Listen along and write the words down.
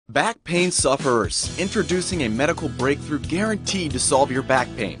Back pain sufferers, introducing a medical breakthrough guaranteed to solve your back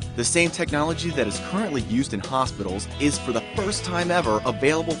pain. The same technology that is currently used in hospitals is for the first time ever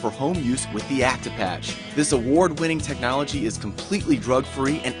available for home use with the ActiPatch. This award-winning technology is completely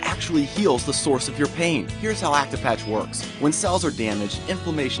drug-free and actually heals the source of your pain. Here's how ActiPatch works. When cells are damaged,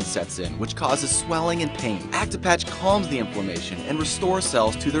 inflammation sets in, which causes swelling and pain. ActiPatch calms the inflammation and restores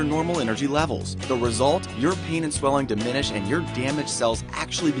cells to their normal energy levels. The result? Your pain and swelling diminish and your damaged cells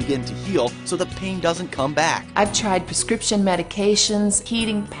actually begin to heal so the pain doesn't come back. I've tried prescription medications,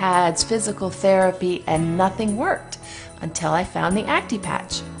 heating pads, physical therapy, and nothing worked until I found the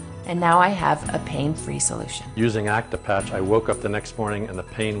ActiPatch. And now I have a pain-free solution. Using ActiPatch, I woke up the next morning and the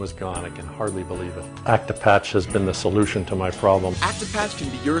pain was gone. I can hardly believe it. ActiPatch has been the solution to my problem. ActiPatch can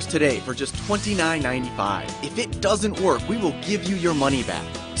be yours today for just $29.95. If it doesn't work, we will give you your money back.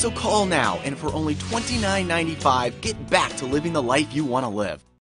 So call now, and for only $29.95, get back to living the life you want to live.